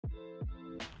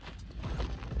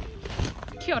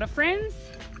Kia ora, friends.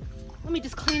 Let me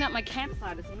just clean up my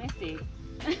campsite, it's messy,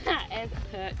 as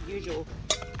per usual.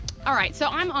 All right, so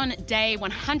I'm on day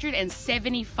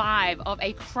 175 of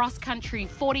a cross-country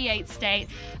 48-state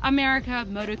America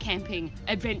motocamping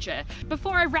adventure.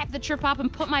 Before I wrap the trip up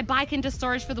and put my bike into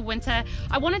storage for the winter,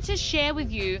 I wanted to share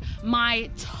with you my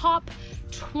top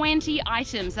 20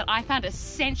 items that I found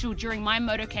essential during my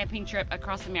motocamping trip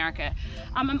across America.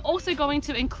 I'm also going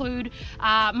to include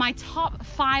my top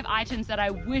 5 items that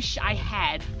I wish I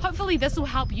had. Hopefully this will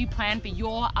help you plan for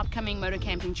your upcoming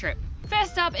motocamping trip.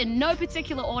 First up, in no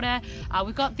particular order,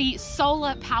 we've got the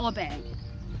solar power bank.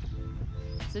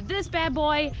 So this bad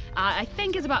boy, I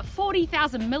think is about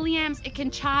 40,000 milliamps. It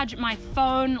can charge my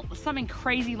phone something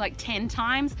crazy like 10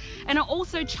 times, and it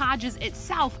also charges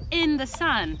itself in the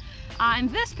sun.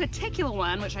 And this particular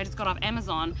one, which I just got off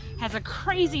Amazon, has a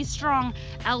crazy strong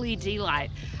LED light.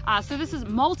 So this is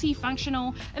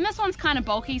multifunctional, and this one's kind of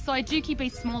bulky, so I do keep a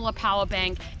smaller power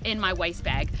bank in my waist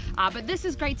bag. But this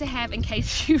is great to have in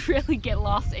case you really get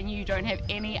lost and you don't have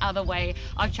any other way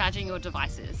of charging your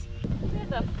devices. Where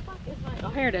the fuck is my... Oh,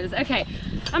 here it is. Okay,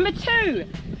 number 2.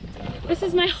 This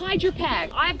is my Hydrapak.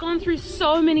 I've gone through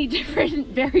so many different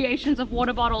variations of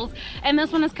water bottles, and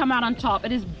this one has come out on top.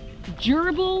 It is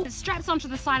durable. It straps onto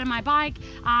the side of my bike.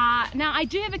 Now I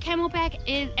do have a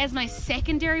Camelback as my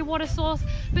secondary water source,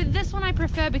 but this one I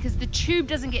prefer because the tube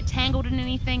doesn't get tangled in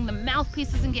anything, the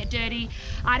mouthpiece doesn't get dirty.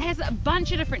 It has a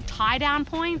bunch of different tie down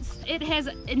points. It has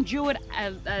endured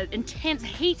intense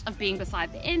heat of being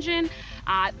beside the engine.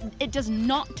 It does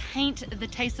not taint the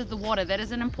taste of the water. That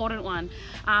is an important one.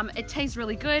 It tastes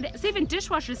really good. It's even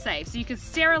dishwasher safe, so you can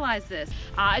sterilize this.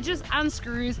 It just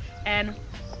unscrews and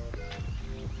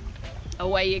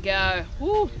away you go.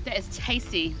 Ooh, that is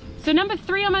tasty. So number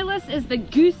 3 on my list is the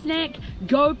Gooseneck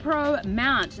GoPro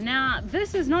mount. Now,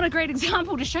 this is not a great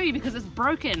example to show you because it's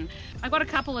broken. I've got a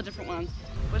couple of different ones.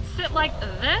 It would sit like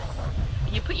this.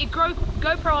 You put your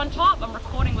GoPro on top. I'm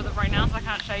recording with it right now, so I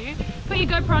can't show you. Put your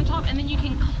GoPro on top, and then you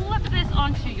can clip this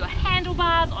onto your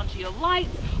handlebars, onto your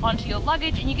lights, onto your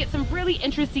luggage, and you get some really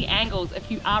interesting angles if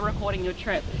you are recording your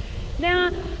trip.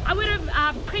 Now, I would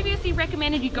have previously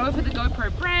recommended you go for the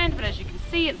GoPro brand, but as you can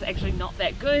see, it's actually not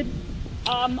that good.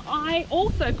 I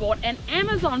also bought an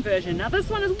Amazon version. Now this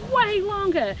one is way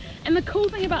longer, and the cool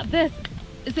thing about this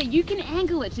is that you can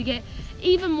angle it to get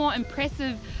even more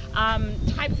impressive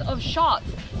types of shots.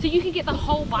 So you can get the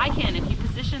whole bike in if you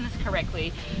position this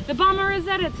correctly. The bummer is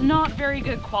that it's not very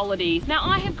good quality. Now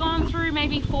I have gone through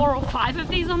maybe 4 or 5 of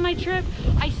these on my trip.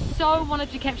 I so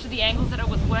wanted to capture the angles that it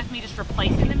was worth me just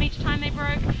replacing them each time they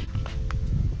broke.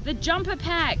 The jumper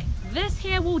pack. This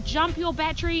here will jump your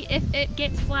battery if it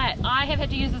gets flat. I have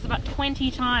had to use this about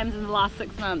 20 times in the last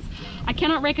 6 months. I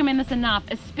cannot recommend this enough,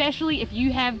 especially if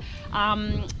you have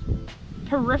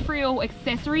peripheral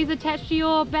accessories attached to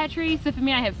your battery. So for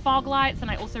me, I have fog lights,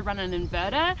 and I also run an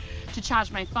inverter to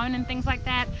charge my phone and things like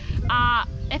that.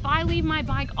 If I leave my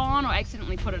bike on or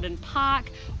accidentally put it in park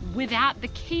without the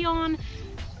key on,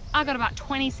 I've got about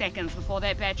 20 seconds before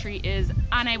that battery is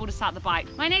unable to start the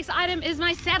bike. My next item is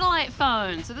my satellite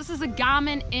phone. So this is a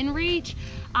Garmin inReach.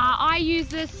 I use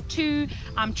this to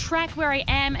track where I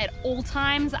am at all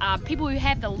times. People who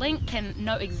have the link can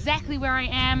know exactly where I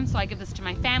am, so I give this to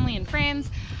my family and friends.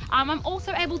 I'm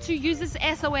also able to use this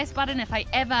SOS button if I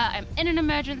ever am in an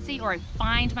emergency or I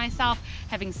find myself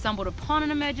having stumbled upon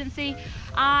an emergency.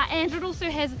 And it also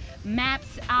has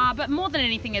maps, but more than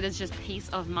anything, it is just peace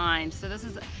of mind. So this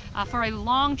is for a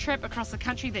long trip across the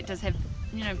country that does have,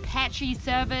 you know, patchy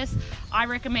service. I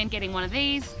recommend getting one of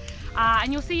these.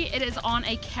 And you'll see it is on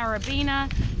a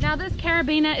carabiner. Now this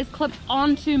carabiner is clipped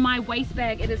onto my waist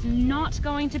bag. It is not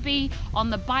going to be on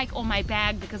the bike or my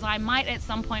bag because I might at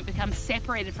some point become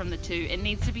separated from the two. It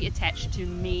needs to be attached to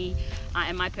me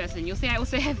and my person. You'll see I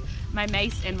also have my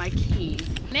mace and my keys.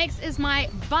 Next is my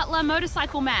Butler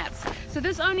motorcycle maps. So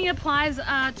this only applies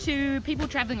to people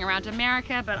traveling around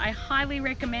America, but I highly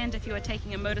recommend if you are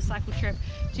taking a motorcycle trip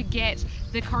to get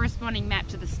the corresponding map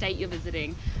to the state you're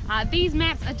visiting. These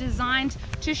maps are designed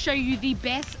to show you the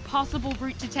best possible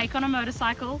route to take on a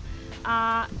motorcycle.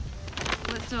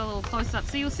 Let's do a little close up.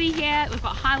 So you'll see here we've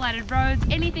got highlighted roads.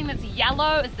 Anything that's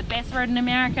yellow is the best road in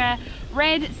America.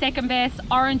 Red, second best.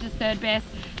 Orange is third best.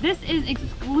 This is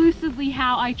exclusively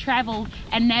how I traveled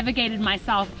and navigated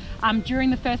myself during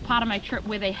the first part of my trip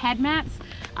where they had maps.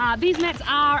 These maps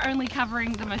are only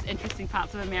covering the most interesting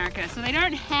parts of America. So they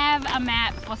don't have a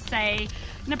map for, say,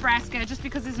 Nebraska, just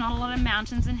because there's not a lot of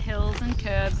mountains and hills and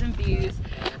curves and views.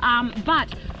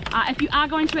 But if you are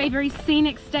going to a very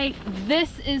scenic state,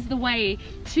 this is the way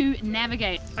to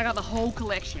navigate. I got the whole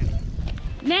collection.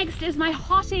 Next is my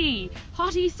Hottie.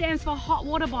 Hottie stands for hot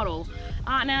water bottle.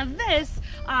 Now this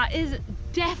is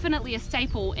definitely a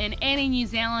staple in any New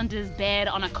Zealander's bed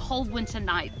on a cold winter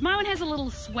night. My one has a little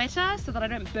sweater so that I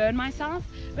don't burn myself,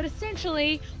 but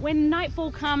essentially when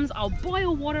nightfall comes, I'll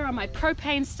boil water on my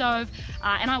propane stove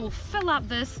and I will fill up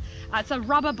this. It's a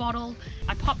rubber bottle.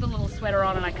 I pop the little sweater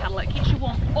on and I cuddle it. Keeps you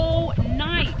warm all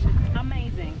night.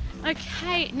 Amazing.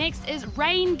 Okay, next is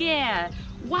rain gear.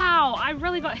 Wow, I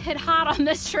really got hit hard on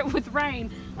this trip with rain.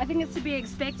 I think it's to be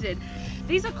expected.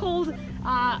 These are called,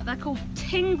 they're called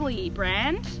Tingley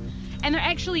brand, and they're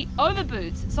actually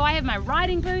overboots. So I have my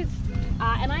riding boots,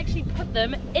 and I actually put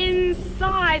them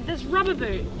inside this rubber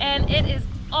boot, and it is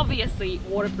obviously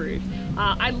waterproof.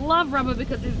 I love rubber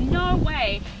because there's no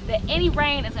way that any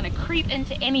rain is going to creep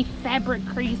into any fabric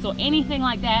crease or anything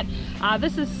like that.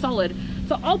 This is solid.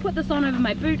 So I'll put this on over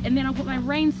my boot, and then I'll put my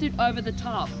rain suit over the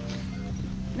top.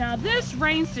 Now this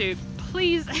rain suit,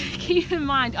 please keep in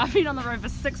mind, I've been on the road for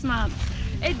 6 months.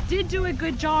 It did do a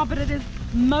good job, but it is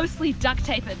mostly duct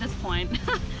tape at this point.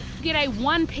 Get a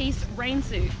one-piece rain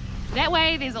suit. That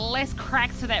way there's less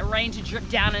cracks for that rain to drip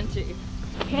down into.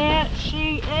 Here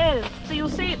she is. So you'll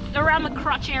see around the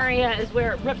crotch area is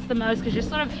where it rips the most, because you're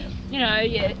sort of, you know,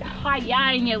 you're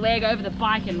high-yahing your leg over the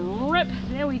bike and rip.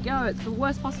 There we go. It's the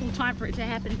worst possible time for it to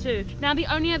happen too. Now the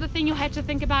only other thing you'll have to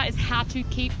think about is how to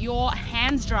keep your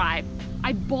hands dry.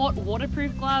 I bought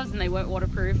waterproof gloves and they weren't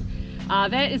waterproof.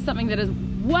 That is something that is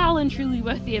well and truly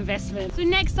worth the investment. So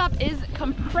next up is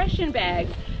compression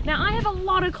bags. Now I have a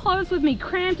lot of clothes with me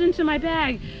cramped into my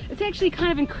bag. It's actually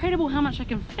kind of incredible how much I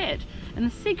can fit. And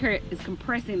the secret is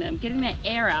compressing them, getting that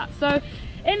air out. So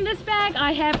in this bag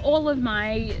I have all of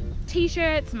my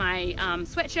t-shirts, my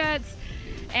sweatshirts,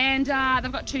 and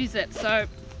they've got 2 zips. So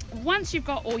once you've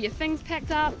got all your things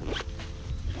packed up,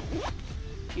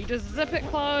 you just zip it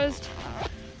closed.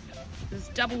 This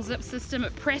double zip system,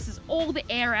 it presses all the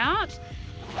air out,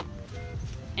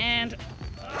 and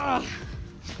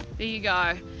there you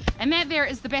go. And that there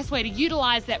is the best way to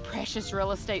utilize that precious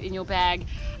real estate in your bag.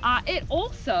 It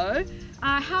also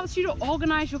helps you to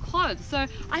organize your clothes. So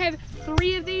I have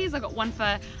 3 of these. I got one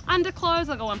for underclothes,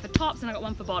 I got one for tops, and I got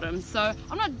one for bottoms. So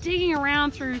I'm not digging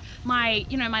around through my,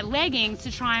 you know, my leggings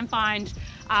to try and find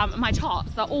my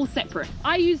tops. They're all separate.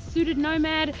 I use Suited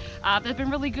Nomad. They've been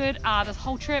really good this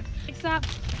whole trip. Next up,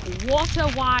 water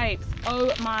wipes.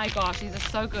 Oh my gosh, these are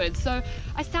so good. So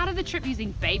I started the trip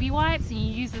using baby wipes, and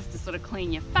you use this to sort of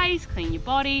clean your face, clean your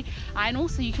body, and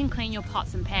also you can clean your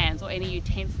pots and pans or any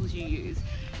utensils you use.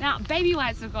 Now, baby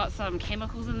wipes have got some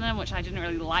chemicals in them, which I didn't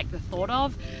really like the thought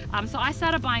of. So I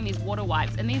started buying these water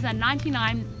wipes, and these are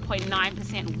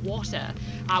 99.9% water,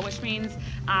 which means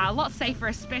a lot safer,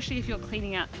 especially if you're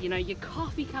cleaning out, you know, your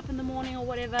coffee cup in the morning or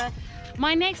whatever.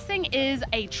 My next thing is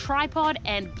a tripod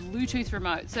and Bluetooth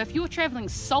remote. So if you're traveling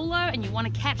solo and you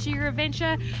want to capture your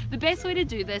adventure, the best way to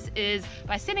do this is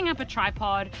by setting up a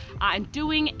tripod and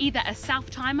doing either a self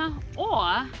timer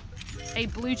or a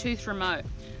Bluetooth remote.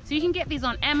 So you can get these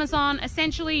on Amazon.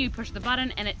 Essentially, you push the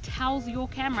button and it tells your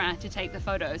camera to take the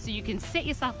photo. So you can set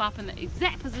yourself up in the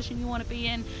exact position you want to be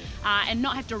in and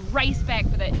not have to race back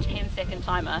for that 10-second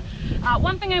timer.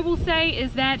 One thing I will say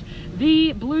is that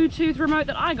the Bluetooth remote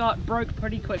that I got broke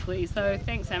pretty quickly. So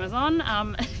thanks, Amazon.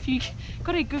 If you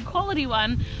got a good quality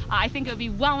one, I think it would be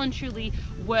well and truly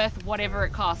worth whatever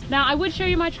it costs. Now, I would show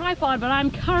you my tripod, but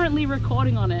I'm currently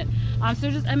recording on it. So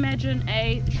just imagine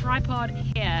a tripod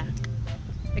here.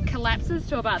 It collapses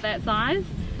to about that size.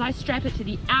 I strap it to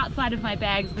the outside of my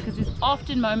bags because there's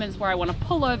often moments where I want to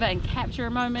pull over and capture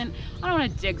a moment. I don't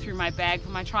want to dig through my bag for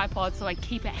my tripod, so I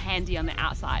keep it handy on the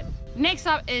outside. Next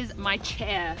up is my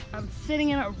chair. I'm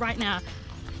sitting in it right now.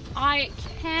 I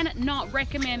cannot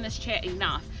recommend this chair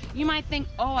enough. You might think,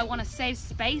 oh, I want to save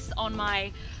space on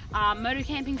my motor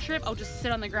camping trip, I'll just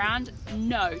sit on the ground.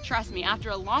 No, trust me, after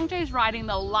a long day's riding,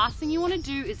 the last thing you want to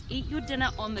do is eat your dinner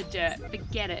on the dirt.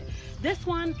 Forget it. This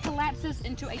one collapses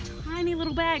into a tiny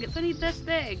little bag. It's only this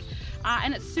big,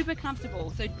 and it's super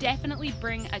comfortable. So definitely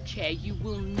bring a chair. You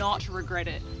will not regret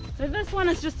it. So this one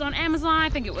is just on Amazon. I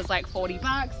think it was like 40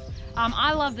 bucks.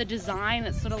 I love the design.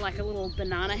 It's sort of like a little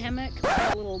banana hammock.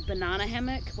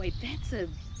 Wait, that's a,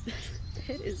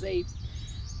 that is a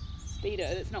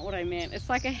speedo. That's not what I meant. It's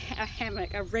like a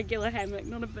hammock, a regular hammock,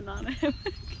 not a banana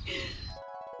hammock.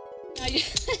 Now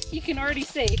you can already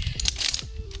see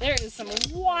there is some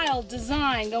wild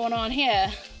design going on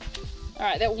here. All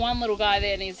right, that one little guy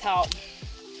there needs help.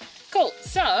 Cool,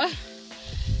 so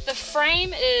the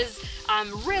frame is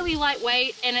really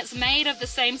lightweight, and it's made of the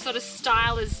same sort of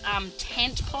style as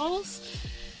tent poles.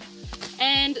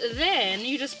 And then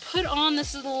you just put on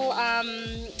this little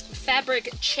fabric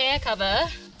chair cover,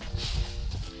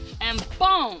 and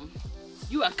boom,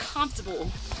 you are comfortable.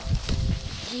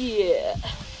 Yeah.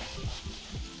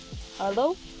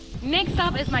 Hello? Next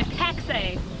up is my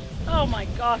Pacsafe. Oh my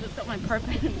gosh, it's got my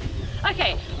propane.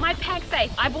 Okay, my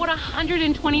Pacsafe. I bought a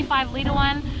 125 litre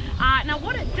one. Now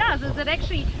what it does is it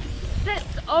actually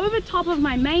sits over top of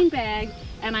my main bag,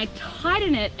 and I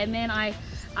tighten it, and then I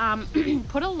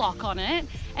put a lock on it,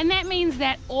 and that means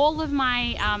that all of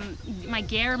my my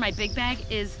gear in my big bag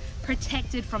is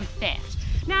protected from theft.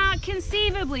 Now,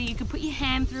 conceivably, you could put your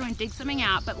hand through and dig something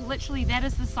out, but literally that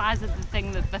is the size of the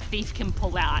thing that the thief can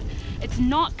pull out. It's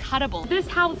not cuttable. This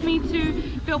helps me to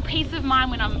feel peace of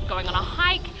mind when I'm going on a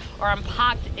hike, or I'm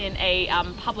parked in a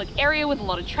public area with a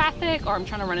lot of traffic, or I'm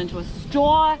trying to run into a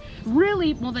store.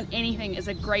 Really, more than anything, is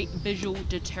a great visual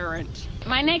deterrent.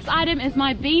 My next item is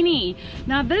my beanie.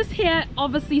 Now this here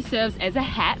obviously serves as a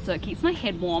hat, so it keeps my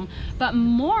head warm, but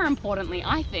more importantly,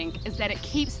 I think, is that it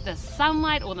keeps the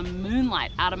sunlight or the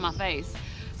moonlight out of my face.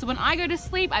 So when I go to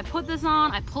sleep, I put this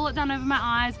on, I pull it down over my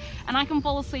eyes, and I can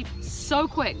fall asleep so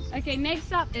quick. Okay,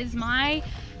 next up is my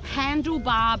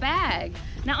Handlebar bag.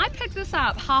 Now I picked this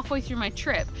up halfway through my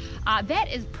trip.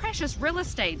 That is precious real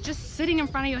estate just sitting in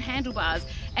front of your handlebars,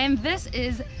 and this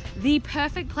is the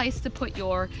perfect place to put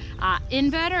your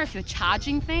inverter if you're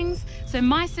charging things. So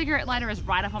my cigarette lighter is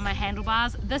right up on my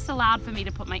handlebars. This allowed for me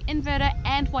to put my inverter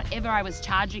and whatever I was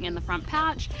charging in the front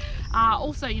pouch.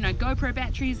 Also, you know, GoPro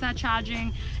batteries are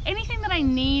charging, anything that I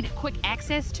need quick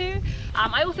access to.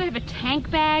 I also have a tank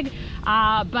bag,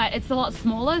 but it's a lot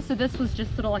smaller, so this was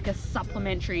just sort of like a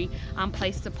supplementary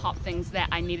place to pop things that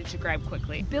I needed to grab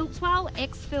quickly. Bilt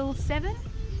X-Fill 7.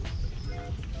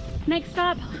 Next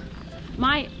up,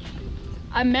 my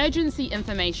emergency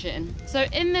information. So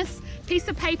in this piece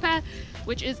of paper,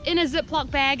 which is in a Ziploc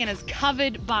bag and is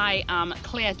covered by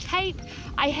clear tape,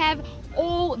 I have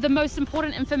all the most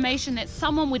important information that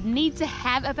someone would need to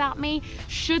have about me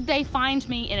should they find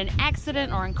me in an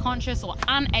accident or unconscious or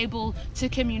unable to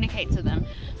communicate to them.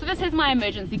 So this has my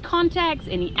emergency contacts,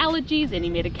 any allergies, any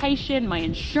medication, my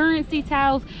insurance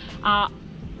details,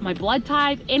 my blood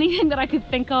type, anything that I could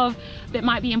think of that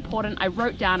might be important, I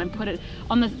wrote down and put it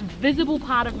on this visible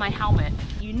part of my helmet.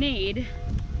 You need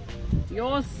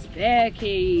your spare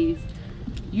keys.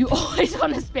 You always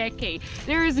want a spare key.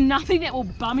 There is nothing that will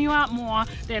bum you out more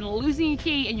than losing a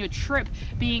key and your trip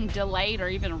being delayed or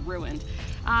even ruined.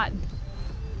 I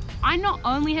not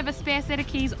only have a spare set of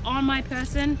keys on my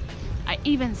person, I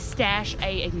even stash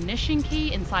a ignition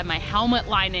key inside my helmet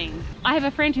lining. I have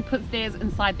a friend who puts theirs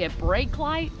inside their brake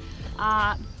light.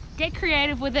 Get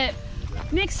creative with it.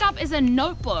 Next up is a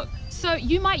notebook. So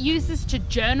you might use this to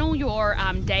journal your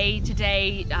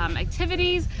day-to-day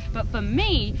activities, but for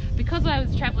me, because I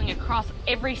was traveling across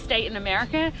every state in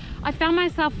America, I found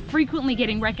myself frequently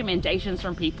getting recommendations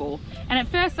from people. And at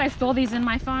first I saw these in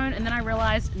my phone, and then I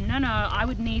realized, no, I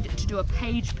would need to do a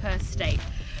page per state.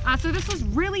 So this was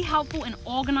really helpful in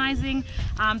organizing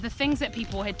the things that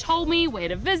people had told me, where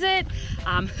to visit,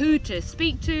 who to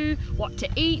speak to, what to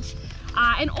eat.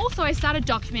 And also I started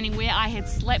documenting where I had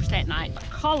slept that night.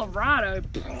 Colorado,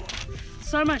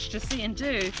 so much to see and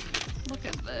do. Look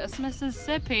at this,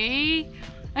 Mississippi.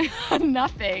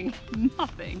 Nothing.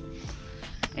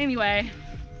 Anyway,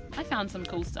 I found some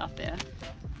cool stuff there.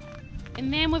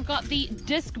 And then we've got the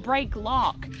disc brake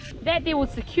lock. That there will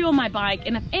secure my bike,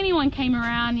 and if anyone came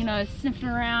around, you know, sniffing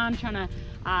around, trying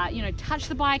to, you know, touch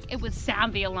the bike, it would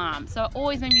sound the alarm. So it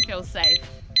always made me feel safe.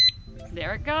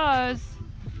 There it goes.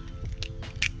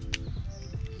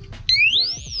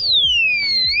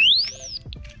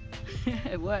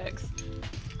 It works.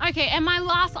 Okay, and my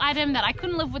last item that I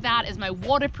couldn't live without is my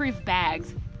waterproof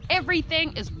bags.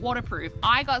 Everything is waterproof.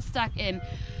 I got stuck in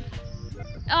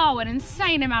an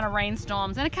insane amount of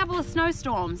rainstorms and a couple of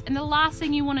snowstorms, and the last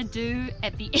thing you want to do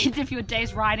at the end of your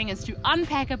day's riding is to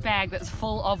unpack a bag that's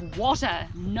full of water.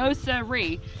 No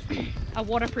siree. A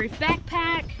waterproof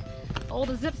backpack, all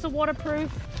the zips are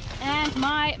waterproof, and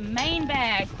my main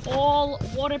bag, all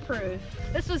waterproof.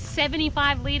 This was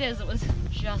 75 liters. It was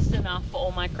just enough for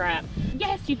all my crap.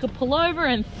 Yes, you could pull over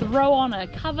and throw on a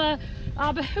cover,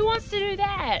 but who wants to do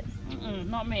that?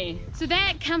 Not me. So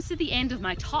that comes to the end of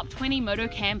my top 20 moto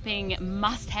camping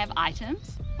must-have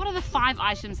items. What are the 5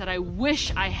 items that I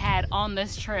wish I had on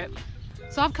this trip?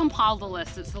 So I've compiled a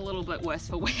list. It's a little bit worse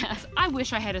for wear. I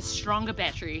wish I had a stronger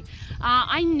battery.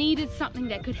 I needed something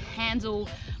that could handle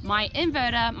my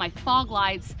inverter, my fog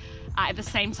lights, at the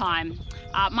same time.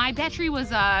 My battery was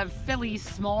fairly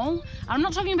small. I'm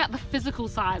not talking about the physical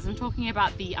size. I'm talking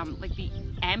about the like the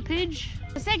ampage.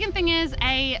 The second thing is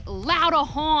a louder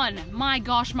horn. My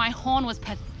gosh, my horn was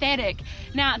pathetic.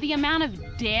 Now, the amount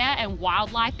of deer and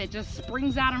wildlife that just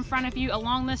springs out in front of you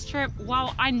along this trip,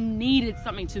 well, I needed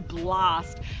something to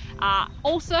blast.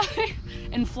 Also,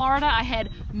 in Florida, I had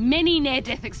many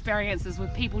near-death experiences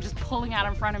with people just pulling out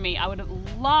in front of me. I would have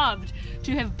loved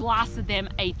to have blasted them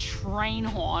a train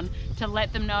horn to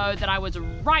let them know that I was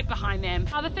right behind them.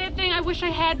 The third thing I wish I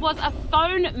had was a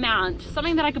phone mount,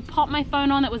 something that I could pop my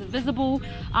phone on that was visible.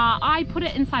 I put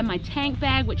it inside my tank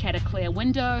bag, which had a clear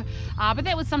window, but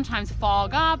that would sometimes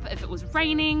fog up if it was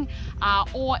raining,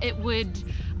 or it would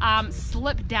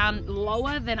slip down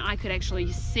lower than I could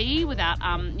actually see without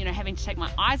you know, having to take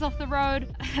my eyes off the road.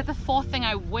 The fourth thing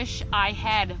I wish I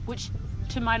had, which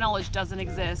to my knowledge doesn't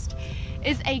exist,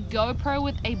 is a GoPro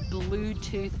with a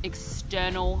Bluetooth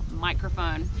external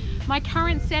microphone. My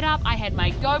current setup, I had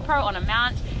my GoPro on a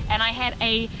mount and I had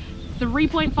a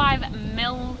 3.5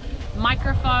 mil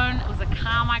microphone. It was a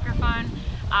car microphone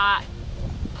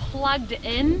plugged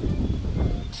in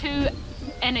to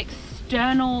an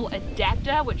external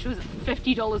adapter, which was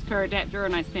 $50 per adapter,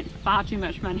 and I spent far too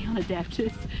much money on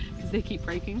adapters because they keep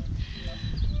breaking.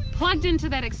 Plugged into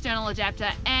that external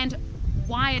adapter and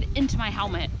wired into my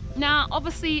helmet. Now,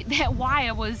 obviously, that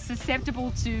wire was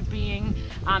susceptible to being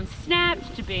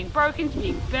snapped, to being broken, to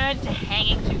being burnt, to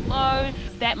hanging too low.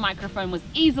 That microphone was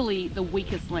easily the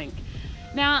weakest link.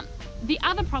 Now, the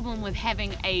other problem with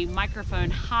having a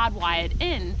microphone hardwired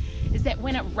in is that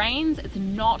when it rains, it's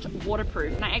not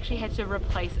waterproof. And I actually had to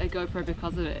replace a GoPro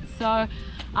because of it. So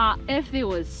if there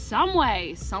was some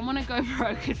way someone at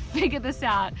GoPro could figure this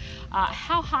out,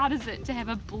 how hard is it to have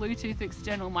a Bluetooth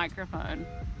external microphone?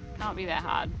 Can't be that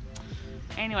hard.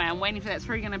 Anyway, I'm waiting for that. It's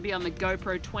probably gonna be on the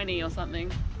GoPro 20 or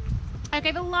something.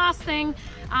 Okay, the last thing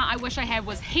I wish I had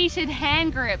was heated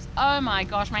hand grips. Oh my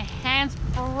gosh, my hands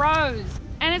froze.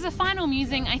 And as a final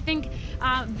musing, I think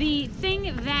the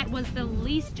thing that was the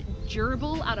least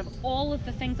durable out of all of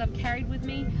the things I've carried with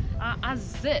me are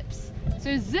zips.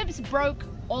 So zips broke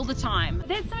all the time.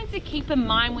 That's something to keep in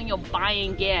mind when you're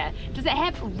buying gear. Does it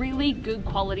have really good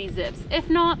quality zips? If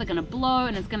not, they're gonna blow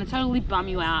and it's gonna totally bum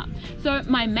you out. So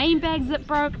my main bag zip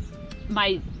broke,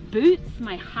 my boots,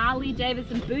 my Harley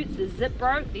Davidson boots, the zip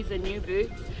broke. These are new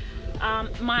boots.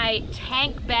 My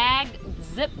tank bag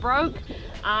zip broke,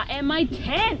 and my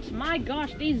tent. My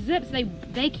gosh, these zips,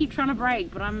 they keep trying to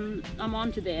break, but I'm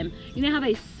onto them. You know how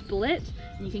they split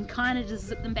and you can kind of just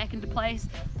zip them back into place?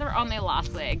 They're on their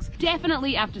last legs.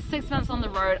 Definitely after 6 months on the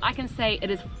road, I can say it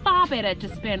is far better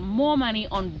to spend more money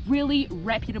on really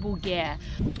reputable gear.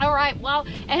 All right, well,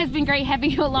 it has been great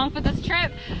having you along for this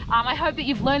trip. I hope that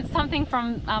you've learned something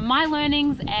from my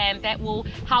learnings and that will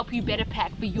help you better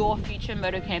pack for your future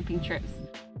moto camping trips.